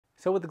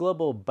So with the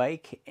global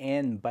bike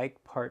and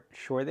bike part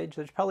shortage,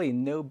 there's probably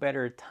no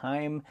better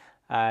time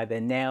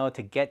than now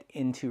to get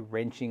into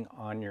wrenching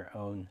on your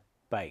own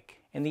bike.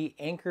 And the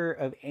anchor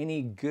of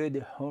any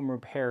good home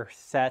repair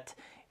set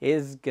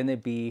is going to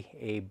be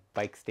a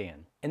bike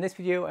stand. In this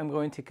video, I'm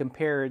going to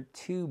compare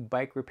two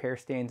bike repair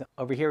stands.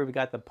 Over here, we've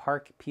got the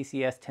Park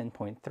PCS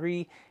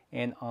 10.3,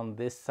 and on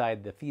this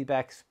side, the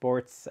Feedback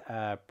Sports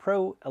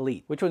Pro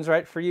Elite. Which one's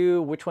right for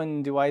you? Which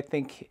one do I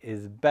think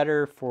is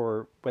better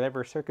for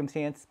whatever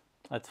circumstance?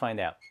 Let's find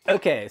out.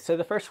 Okay, so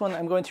the first one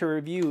I'm going to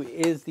review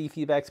is the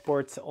Feedback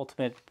Sports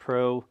Ultimate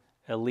Pro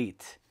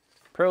Elite.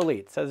 Pro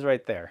Elite, says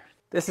right there.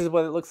 This is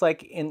what it looks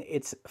like in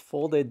its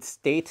folded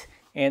state,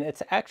 and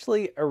it's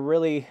actually a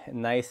really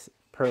nice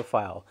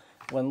profile.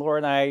 When Laura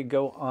and I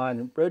go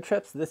on road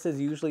trips, this is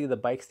usually the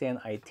bike stand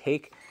I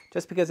take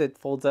just because it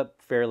folds up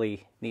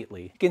fairly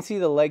neatly. You can see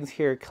the legs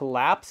here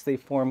collapse. They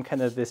form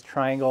kind of this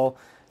triangle.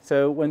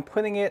 So when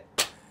putting it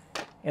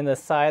in the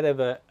side of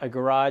a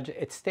garage,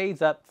 it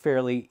stays up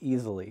fairly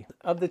easily.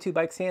 Of the two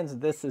bike stands,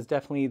 this is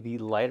definitely the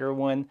lighter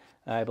one.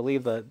 I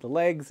believe the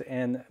legs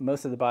and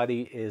most of the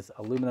body is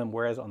aluminum,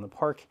 whereas on the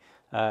Park,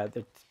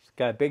 it's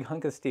got a big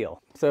hunk of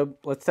steel. So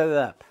let's set it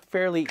up.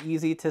 Fairly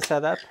easy to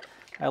set up.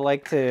 I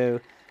like to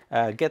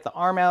get the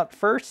arm out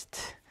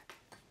first,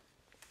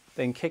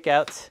 then kick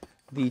out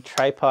the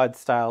tripod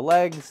style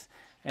legs,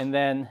 and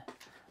then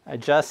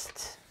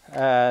adjust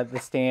the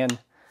stand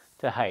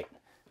to height.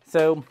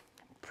 So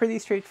pretty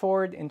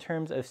straightforward in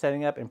terms of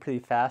setting up and pretty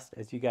fast,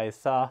 as you guys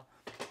saw.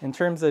 In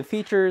terms of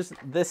features,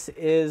 this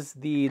is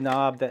the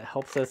knob that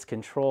helps us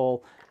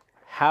control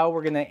how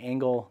we're going to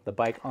angle the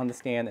bike on the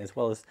stand, as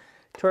well as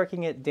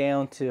torquing it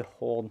down to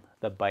hold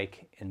the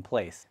bike in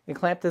place. The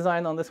clamp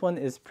design on this one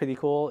is pretty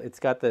cool. It's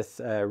got this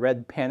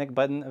red panic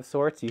button of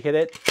sorts. You hit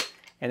it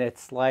and it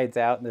slides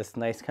out this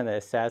nice kind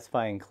of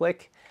satisfying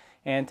click.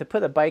 And to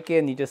put a bike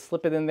in, you just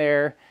slip it in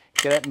there,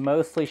 get it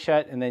mostly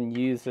shut, and then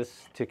use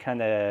this to kind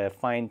of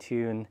fine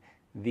tune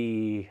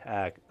the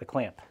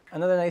clamp.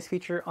 Another nice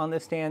feature on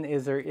this stand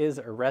is there is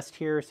a rest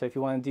here. So if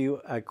you want to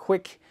do a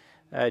quick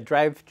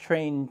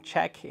drivetrain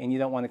check and you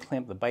don't want to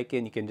clamp the bike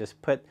in, you can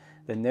just put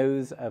the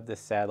nose of the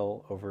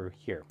saddle over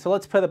here. So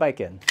let's put the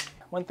bike in.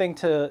 One thing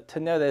to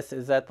notice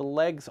is that the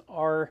legs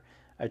are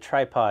a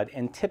tripod,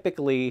 and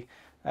typically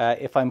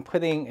if I'm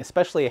putting,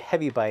 especially a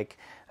heavy bike,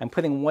 I'm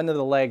putting one of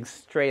the legs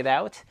straight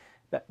out,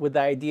 with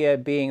the idea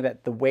being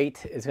that the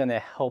weight is going to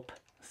help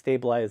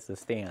stabilize the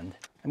stand.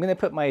 I'm going to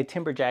put my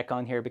timber jack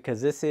on here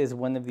because this is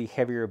one of the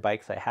heavier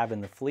bikes I have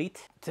in the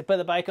fleet. To put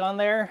the bike on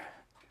there,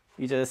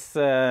 you just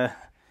get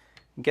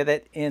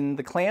it in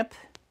the clamp,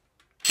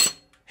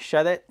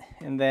 shut it,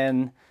 and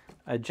then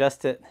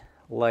adjust it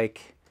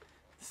like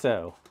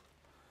so.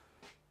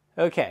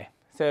 Okay,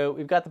 so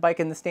we've got the bike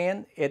in the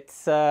stand.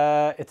 It's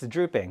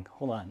drooping.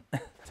 Hold on.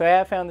 So I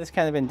have found this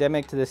kind of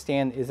endemic to the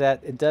stand is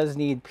that it does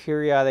need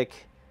periodic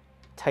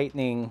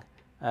tightening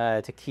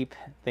to keep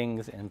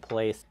things in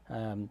place.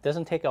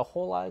 Doesn't take a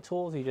whole lot of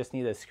tools. You just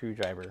need a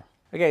screwdriver.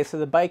 Okay, so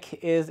the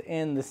bike is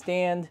in the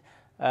stand.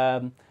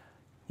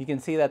 You can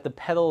see that the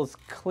pedals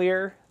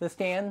clear the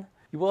stand.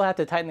 You will have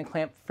to tighten the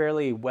clamp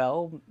fairly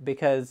well,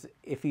 because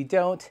if you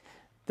don't,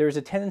 there's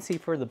a tendency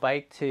for the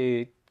bike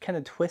to kind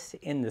of twist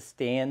in the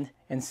stand.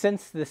 And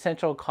since the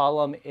central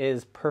column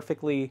is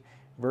perfectly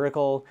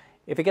vertical,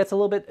 if it gets a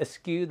little bit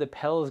askew, the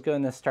pedal is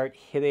going to start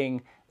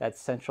hitting that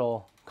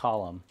central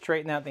column.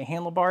 Straighten out the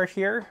handlebar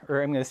here,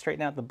 or I'm going to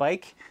straighten out the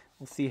bike.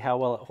 We'll see how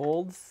well it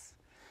holds.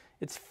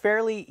 It's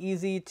fairly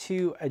easy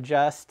to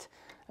adjust.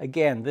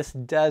 Again, this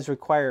does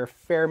require a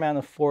fair amount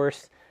of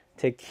force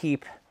to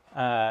keep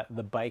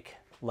the bike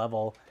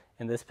level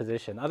in this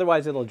position.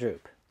 Otherwise, it'll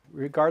droop.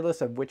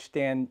 Regardless of which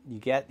stand you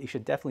get, you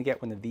should definitely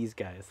get one of these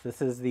guys.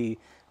 This is the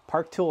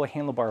Park Tool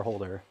handlebar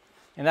holder,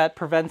 and that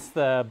prevents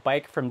the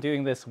bike from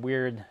doing this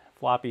weird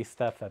floppy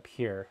stuff up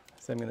here.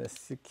 So I'm going to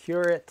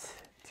secure it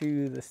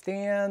to the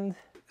stand.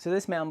 So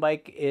this mountain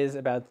bike is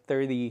about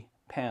 30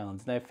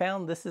 pounds, and I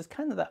found this is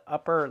kind of the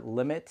upper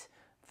limit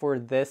for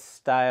this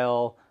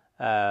style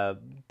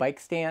bike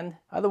stand.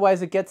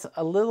 Otherwise, it gets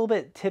a little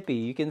bit tippy.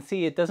 You can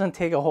see it doesn't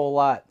take a whole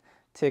lot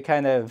to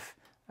kind of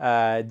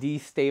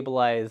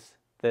destabilize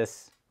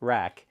this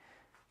rack.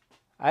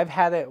 I've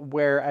had it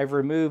where I've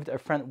removed a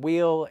front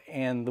wheel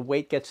and the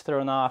weight gets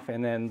thrown off,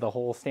 and then the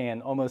whole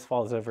stand almost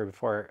falls over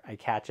before I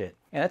catch it.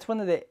 And that's one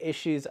of the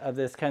issues of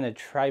this kind of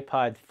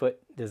tripod foot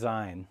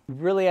design. You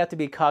really have to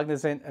be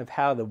cognizant of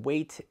how the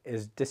weight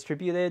is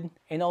distributed,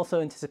 and also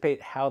anticipate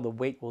how the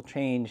weight will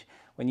change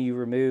when you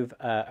remove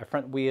a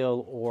front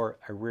wheel or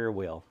a rear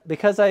wheel.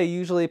 Because I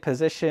usually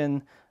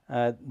position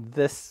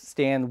this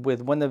stand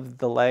with one of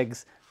the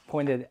legs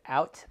pointed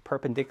out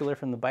perpendicular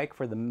from the bike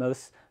for the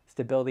most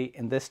stability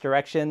in this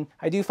direction,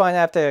 I do find I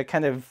have to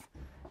kind of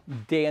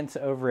dance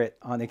over it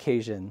on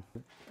occasion.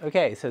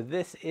 Okay, so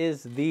this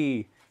is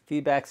the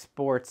Feedback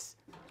Sports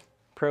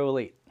Pro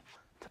Elite.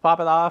 To pop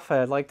it off,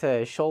 I'd like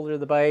to shoulder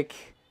the bike,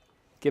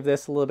 give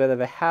this a little bit of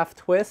a half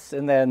twist,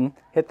 and then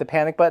hit the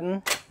panic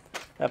button.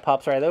 That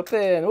pops right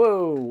open.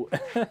 Whoa!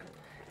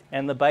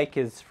 and the bike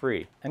is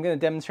free. I'm going to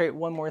demonstrate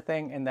one more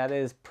thing, and that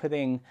is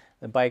putting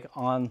the bike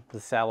on the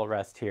saddle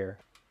rest here.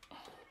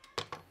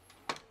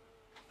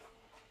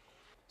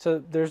 So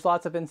there's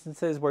lots of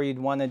instances where you'd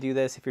want to do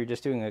this if you're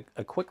just doing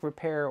a quick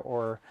repair,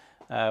 or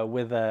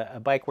with a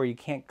bike where you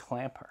can't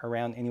clamp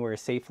around anywhere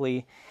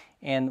safely.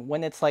 And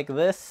when it's like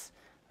this,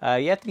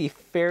 you have to be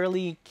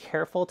fairly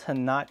careful to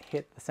not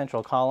hit the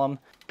central column.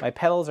 My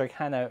pedals are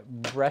kind of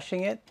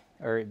brushing it,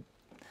 or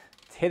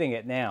it's hitting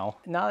it now.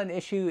 Not an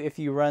issue if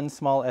you run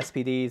small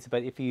SPDs,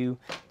 but if you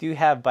do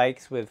have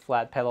bikes with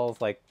flat pedals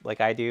like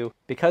I do,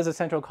 because the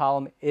central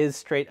column is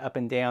straight up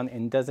and down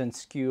and doesn't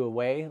skew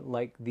away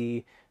like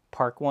the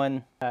Park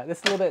one, this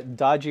is a little bit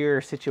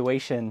dodgier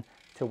situation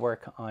to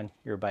work on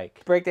your bike.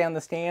 To break down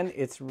the stand,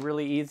 it's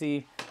really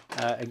easy.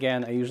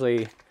 Again, I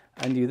usually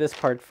undo this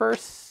part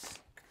first,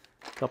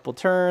 couple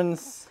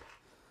turns,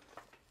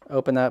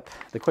 open up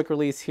the quick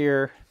release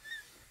here,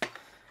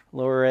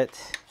 lower it,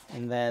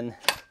 and then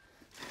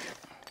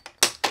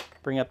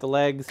bring up the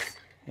legs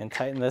and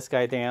tighten this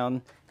guy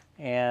down,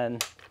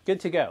 and good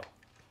to go.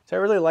 So I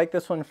really like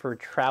this one for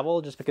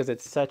travel just because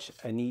it's such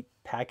a neat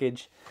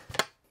package.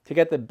 To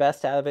get the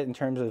best out of it in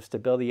terms of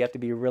stability, you have to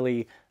be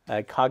really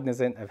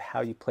cognizant of how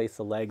you place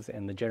the legs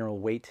and the general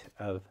weight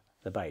of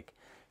the bike.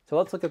 So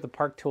let's look at the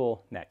Park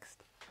tool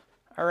next.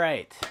 All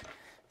right,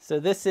 so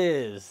this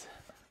is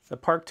the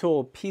Park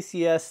tool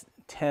PCS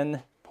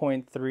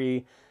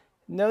 10.3,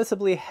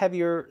 noticeably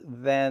heavier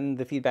than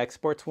the Feedback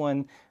Sports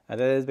one. That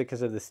is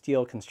because of the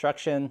steel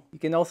construction. You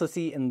can also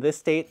see in this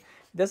state,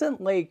 it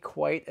doesn't lay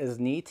quite as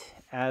neat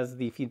as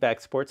the Feedback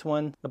Sports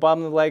one. The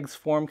bottom of the legs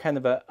form kind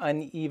of an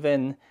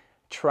uneven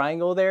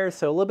triangle there,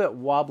 so a little bit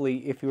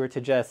wobbly if you were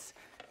to just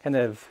kind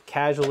of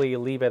casually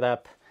leave it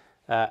up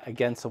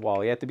against the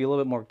wall. You have to be a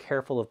little bit more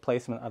careful of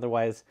placement,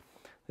 otherwise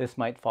this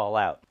might fall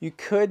out. You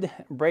could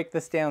break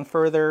this down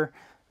further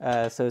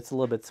so it's a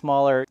little bit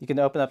smaller. You can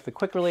open up the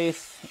quick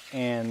release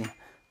and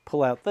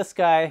pull out this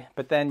guy,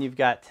 but then you've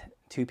got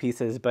two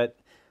pieces, but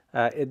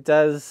it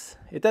does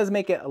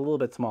make it a little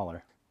bit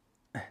smaller.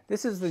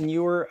 This is the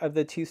newer of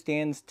the two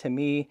stands to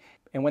me,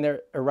 and when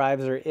it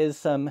arrives, there is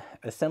some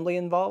assembly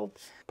involved.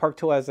 Park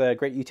Tool has a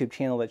great YouTube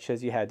channel that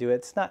shows you how to do it.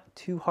 It's not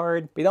too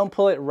hard, but you don't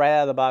pull it right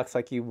out of the box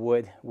like you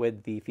would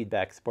with the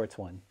Feedback Sports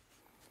one.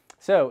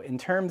 So in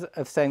terms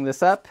of setting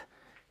this up,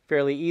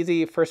 fairly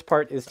easy. First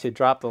part is to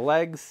drop the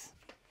legs.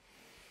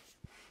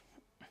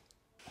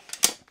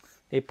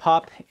 They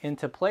pop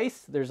into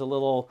place. There's a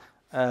little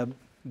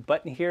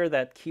button here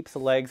that keeps the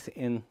legs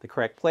in the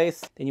correct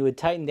place. Then you would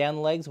tighten down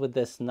the legs with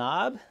this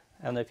knob.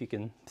 I don't know if you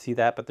can see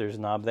that, but there's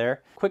a knob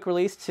there. Quick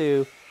release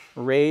to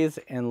raise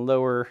and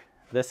lower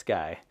this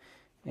guy.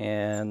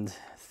 And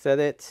set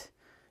it,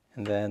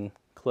 and then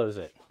close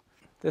it.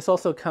 This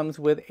also comes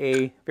with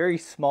a very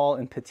small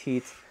and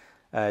petite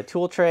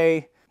tool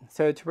tray.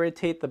 So to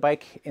rotate the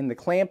bike in the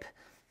clamp,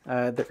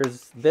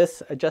 there's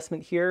this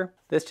adjustment here.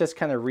 This just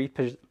kind of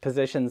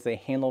repositions the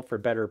handle for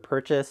better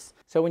purchase.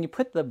 So when you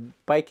put the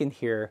bike in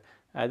here,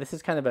 this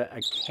is kind of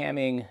a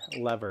camming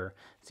lever.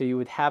 So you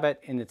would have it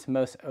in its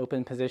most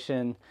open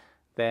position,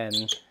 then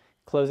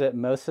close it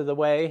most of the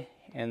way,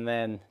 and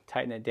then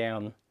tighten it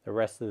down the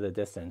rest of the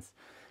distance.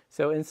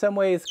 So in some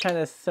ways, kind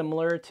of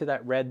similar to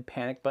that red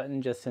panic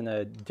button, just in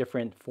a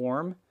different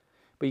form,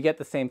 but you get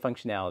the same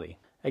functionality.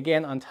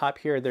 Again, on top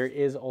here, there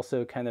is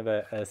also kind of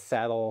a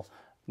saddle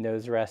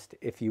nose rest,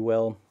 if you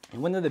will.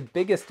 And one of the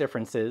biggest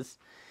differences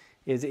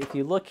is if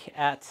you look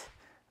at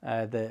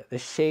the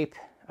shape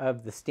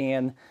of the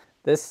stand,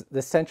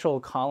 the central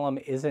column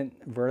isn't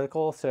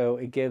vertical, so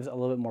it gives a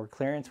little bit more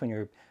clearance when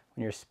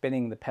you're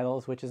spinning the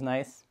pedals, which is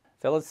nice.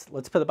 So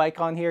let's put the bike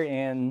on here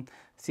and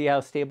see how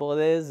stable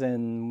it is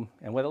and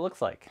what it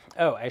looks like.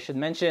 Oh, I should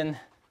mention,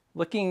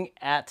 looking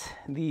at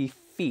the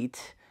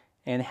feet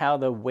and how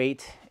the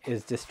weight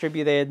is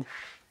distributed,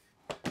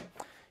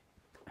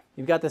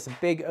 you've got this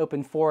big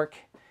open fork.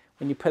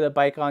 When you put a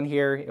bike on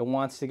here, it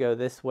wants to go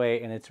this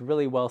way, and it's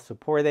really well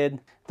supported.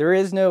 There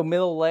is no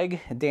middle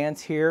leg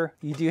dance here.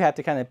 You do have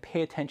to kind of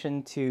pay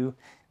attention to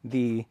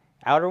the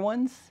outer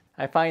ones.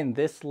 I find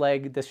this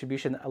leg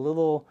distribution a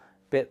little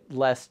bit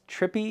less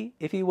trippy,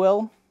 if you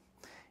will.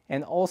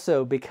 And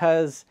also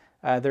because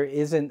there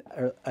isn't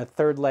a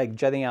third leg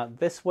jutting out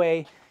this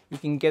way, you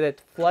can get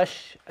it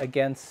flush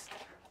against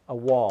a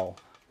wall.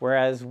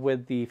 Whereas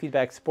with the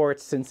Feedback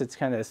Sports, since it's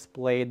kind of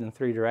splayed in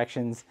three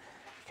directions,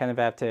 you kind of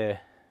have to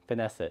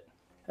finesse it.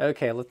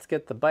 Okay, let's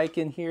get the bike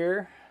in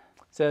here.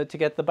 So to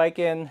get the bike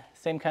in,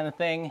 same kind of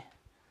thing.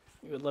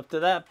 You would lift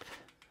it up,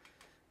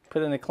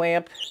 put in a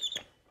clamp,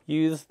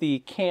 use the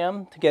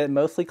cam to get it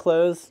mostly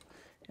closed,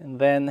 and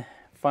then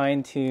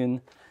fine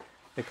tune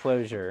the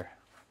closure.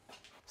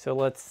 So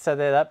let's set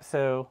it up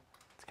so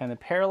it's kind of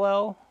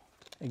parallel.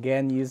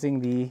 Again,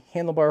 using the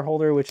handlebar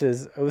holder, which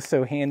is oh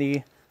so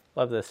handy.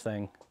 Love this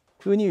thing.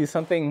 Who knew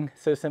something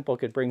so simple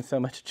could bring so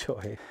much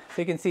joy?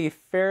 So you can see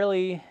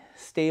fairly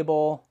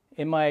stable.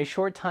 In my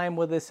short time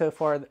with this so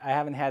far, I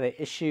haven't had an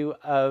issue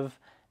of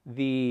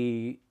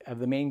the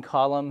main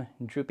column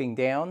drooping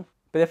down.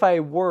 But if I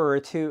were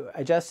to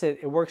adjust it,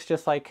 it works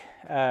just like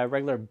a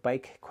regular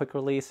bike quick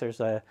release. There's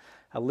a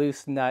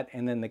loose nut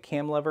and then the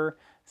cam lever.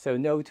 So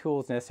no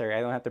tools necessary. I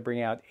don't have to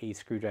bring out a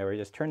screwdriver.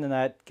 Just turn the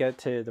nut, get it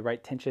to the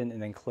right tension,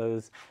 and then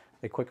close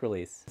the quick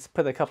release. Let's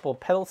put a couple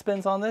pedal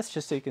spins on this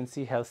just so you can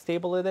see how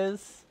stable it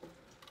is.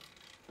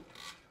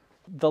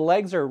 The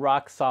legs are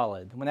rock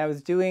solid. When I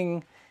was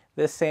doing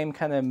this same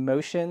kind of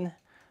motion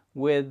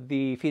with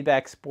the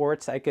Feedback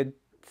Sports, I could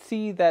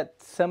see that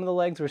some of the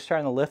legs were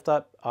starting to lift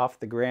up off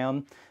the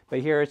ground, but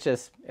here it's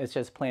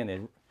just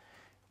planted.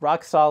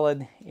 Rock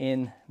solid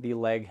in the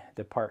leg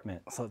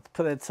department. So let's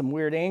put it at some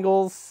weird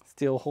angles,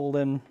 still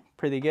holding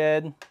pretty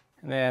good.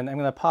 And then I'm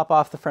gonna pop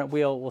off the front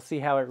wheel. We'll see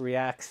how it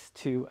reacts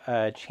to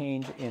a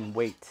change in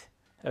weight.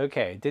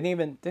 Okay,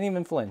 didn't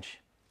even flinch.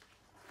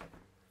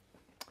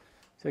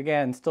 So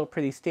again, still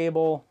pretty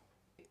stable.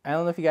 I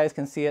don't know if you guys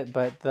can see it,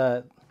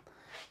 but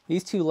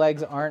these two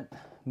legs aren't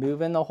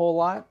moving a whole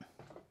lot.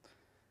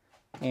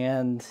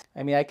 And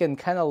I mean, I can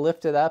kind of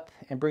lift it up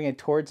and bring it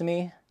towards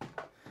me,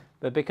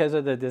 but because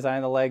of the design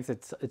of the legs,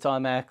 it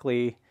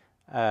automatically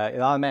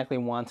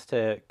wants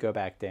to go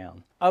back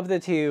down. Of the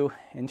two,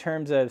 in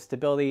terms of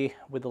stability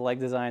with the leg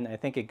design, I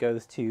think it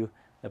goes to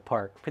the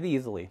Park pretty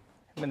easily.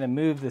 I'm gonna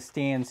move the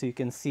stand so you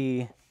can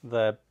see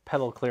the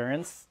pedal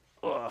clearance.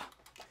 Ugh.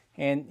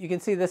 And you can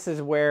see this is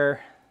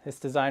where this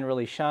design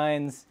really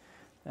shines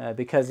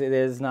because it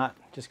is not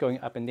just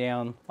going up and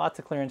down. Lots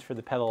of clearance for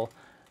the pedal.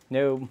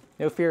 No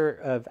fear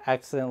of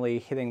accidentally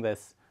hitting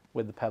this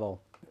with the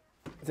pedal.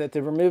 So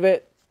to remove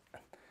it, a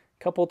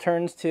couple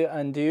turns to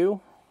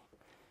undo,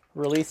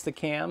 release the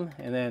cam,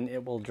 and then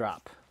it will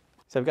drop.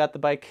 So I've got the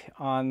bike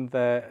on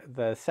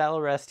the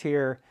saddle rest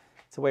here.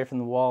 It's away from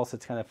the wall, so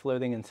it's kind of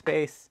floating in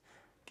space,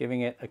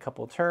 giving it a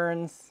couple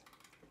turns.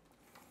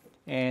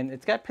 And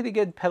it's got pretty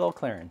good pedal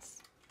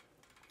clearance.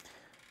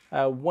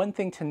 One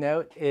thing to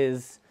note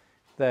is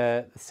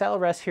the saddle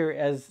rest here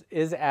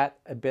is at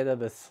a bit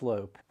of a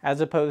slope,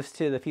 as opposed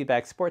to the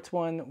Feedback Sports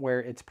one where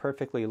it's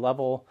perfectly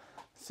level.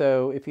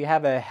 So if you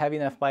have a heavy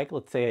enough bike,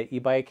 let's say an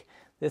e-bike,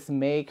 this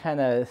may kind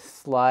of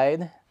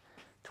slide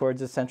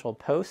towards the central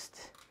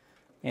post.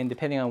 And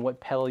depending on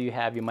what pedal you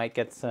have, you might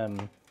get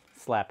some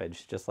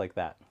slappage, just like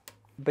that.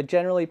 But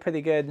generally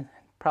pretty good,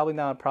 probably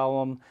not a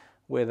problem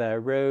with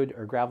road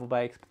or gravel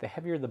bikes, but the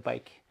heavier the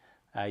bike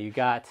you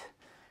got,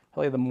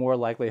 probably the more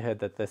likelihood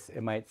that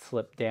it might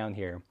slip down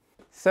here.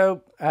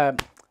 So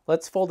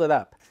let's fold it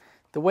up.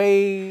 The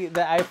way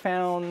that I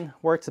found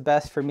works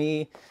best for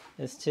me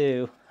is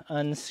to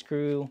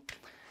unscrew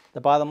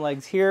the bottom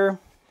legs here.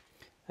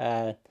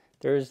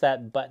 There's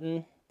that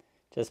button.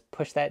 Just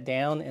push that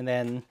down and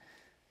then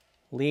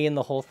lean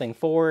the whole thing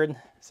forward.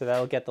 So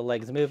that'll get the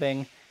legs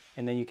moving.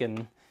 And then you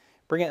can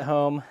bring it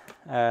home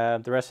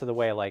the rest of the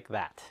way like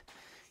that.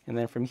 And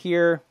then from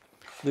here,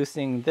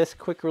 loosening this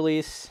quick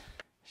release,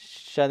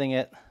 shutting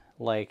it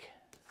like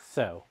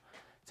so.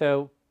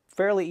 So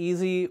fairly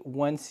easy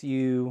once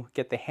you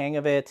get the hang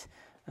of it.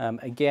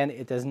 Again,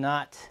 it does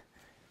not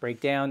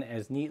break down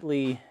as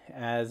neatly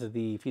as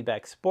the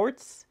Feedback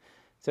Sports.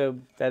 So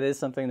that is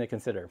something to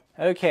consider.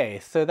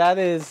 Okay, so that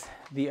is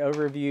the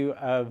overview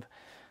of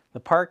the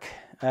Park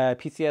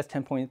PCS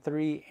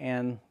 10.3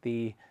 and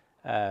the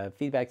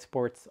Feedback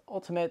Sports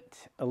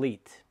Ultimate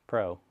Elite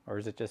Pro, or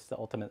is it just the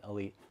Ultimate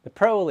Elite? The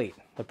Pro Elite,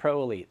 the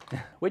Pro Elite.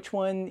 Which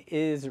one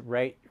is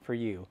right for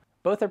you?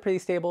 Both are pretty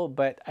stable,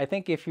 but I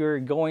think if you're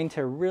going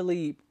to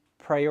really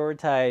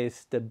prioritize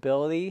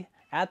stability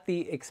at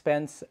the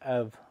expense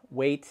of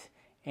weight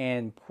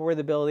and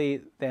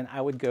portability, then I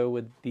would go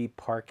with the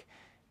Park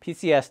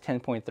PCS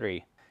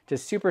 10.3.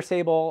 Just super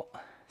stable,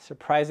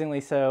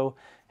 surprisingly so.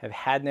 Have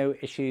had no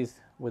issues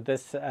with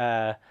this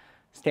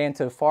stand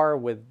so far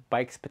with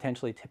bikes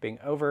potentially tipping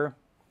over.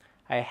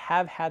 I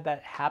have had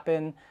that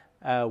happen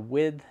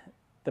with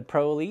the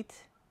Pro Elite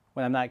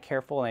when I'm not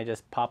careful and I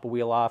just pop a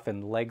wheel off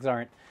and the legs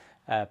aren't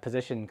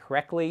positioned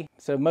correctly.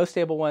 So most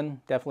stable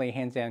one definitely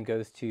hands down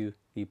goes to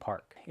the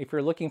Park. If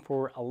you're looking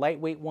for a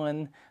lightweight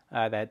one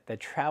that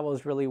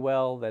travels really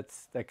well,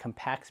 that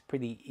compacts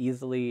pretty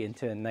easily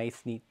into a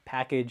nice neat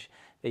package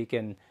that you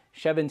can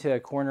shove into a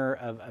corner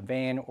of a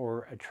van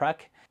or a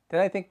truck,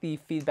 then I think the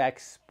Feedback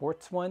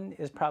Sports one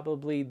is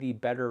probably the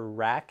better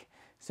rack.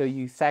 So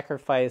you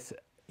sacrifice,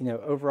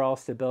 overall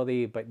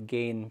stability but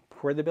gain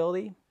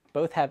portability.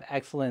 Both have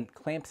excellent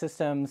clamp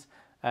systems.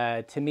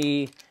 To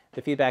me,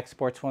 the Feedback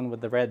Sports one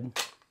with the red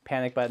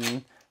panic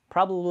button,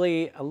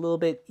 probably a little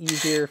bit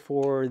easier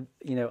for,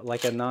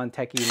 like a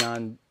non-techie,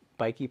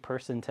 non-bikey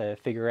person to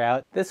figure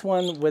out. This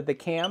one with the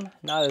cam,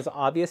 not as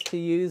obvious to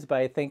use, but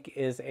I think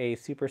is a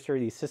super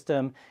sturdy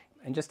system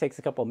and just takes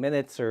a couple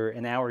minutes or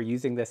an hour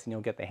using this and you'll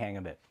get the hang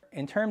of it.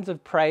 In terms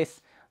of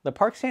price, the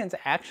Park stand's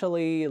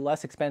actually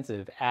less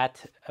expensive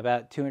at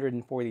about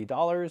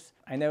 $240.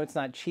 I know it's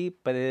not cheap,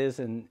 but it is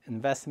an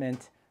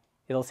investment.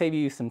 It'll save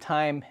you some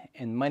time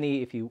and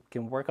money if you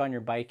can work on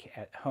your bike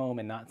at home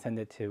and not send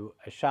it to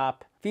a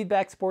shop.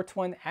 Feedback Sports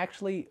one,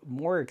 actually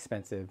more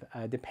expensive.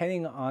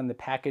 Depending on the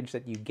package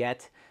that you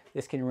get,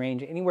 This can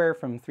range anywhere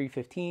from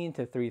 $315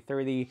 to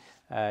 $330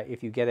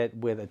 if you get it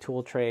with a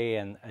tool tray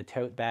and a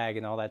tote bag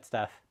and all that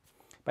stuff.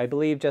 But I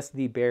believe just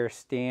the bare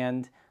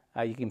stand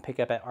you can pick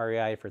up at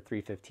REI for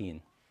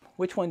 $315.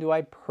 Which one do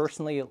I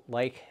personally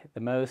like the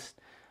most?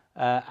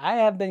 I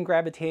have been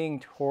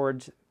gravitating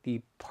towards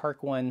the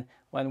Park one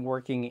when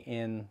working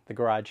in the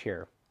garage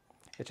here.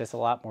 It's just a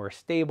lot more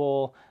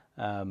stable,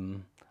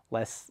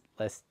 less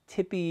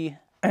tippy.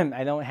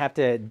 I don't have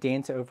to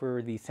dance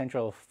over the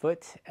central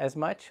foot as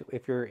much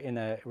if you're in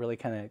a really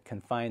kind of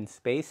confined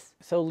space.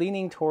 So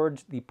leaning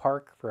towards the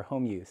Park for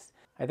home use.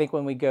 I think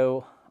when we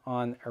go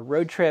on a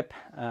road trip,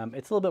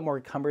 it's a little bit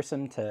more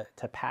cumbersome to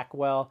pack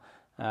well.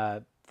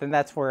 Then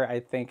that's where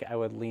I think I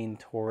would lean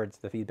towards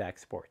the Feedback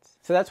Sports.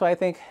 So that's what I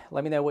think.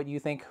 Let me know what you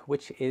think.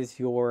 Which is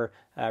your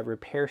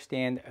repair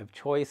stand of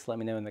choice? Let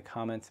me know in the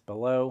comments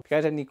below. If you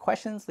guys have any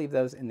questions, leave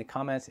those in the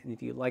comments. And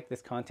if you like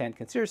this content,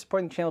 consider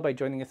supporting the channel by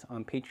joining us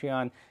on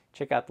Patreon.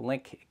 Check out the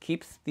link. It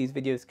keeps these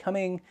videos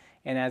coming.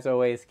 And as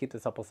always, keep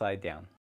the supple side down.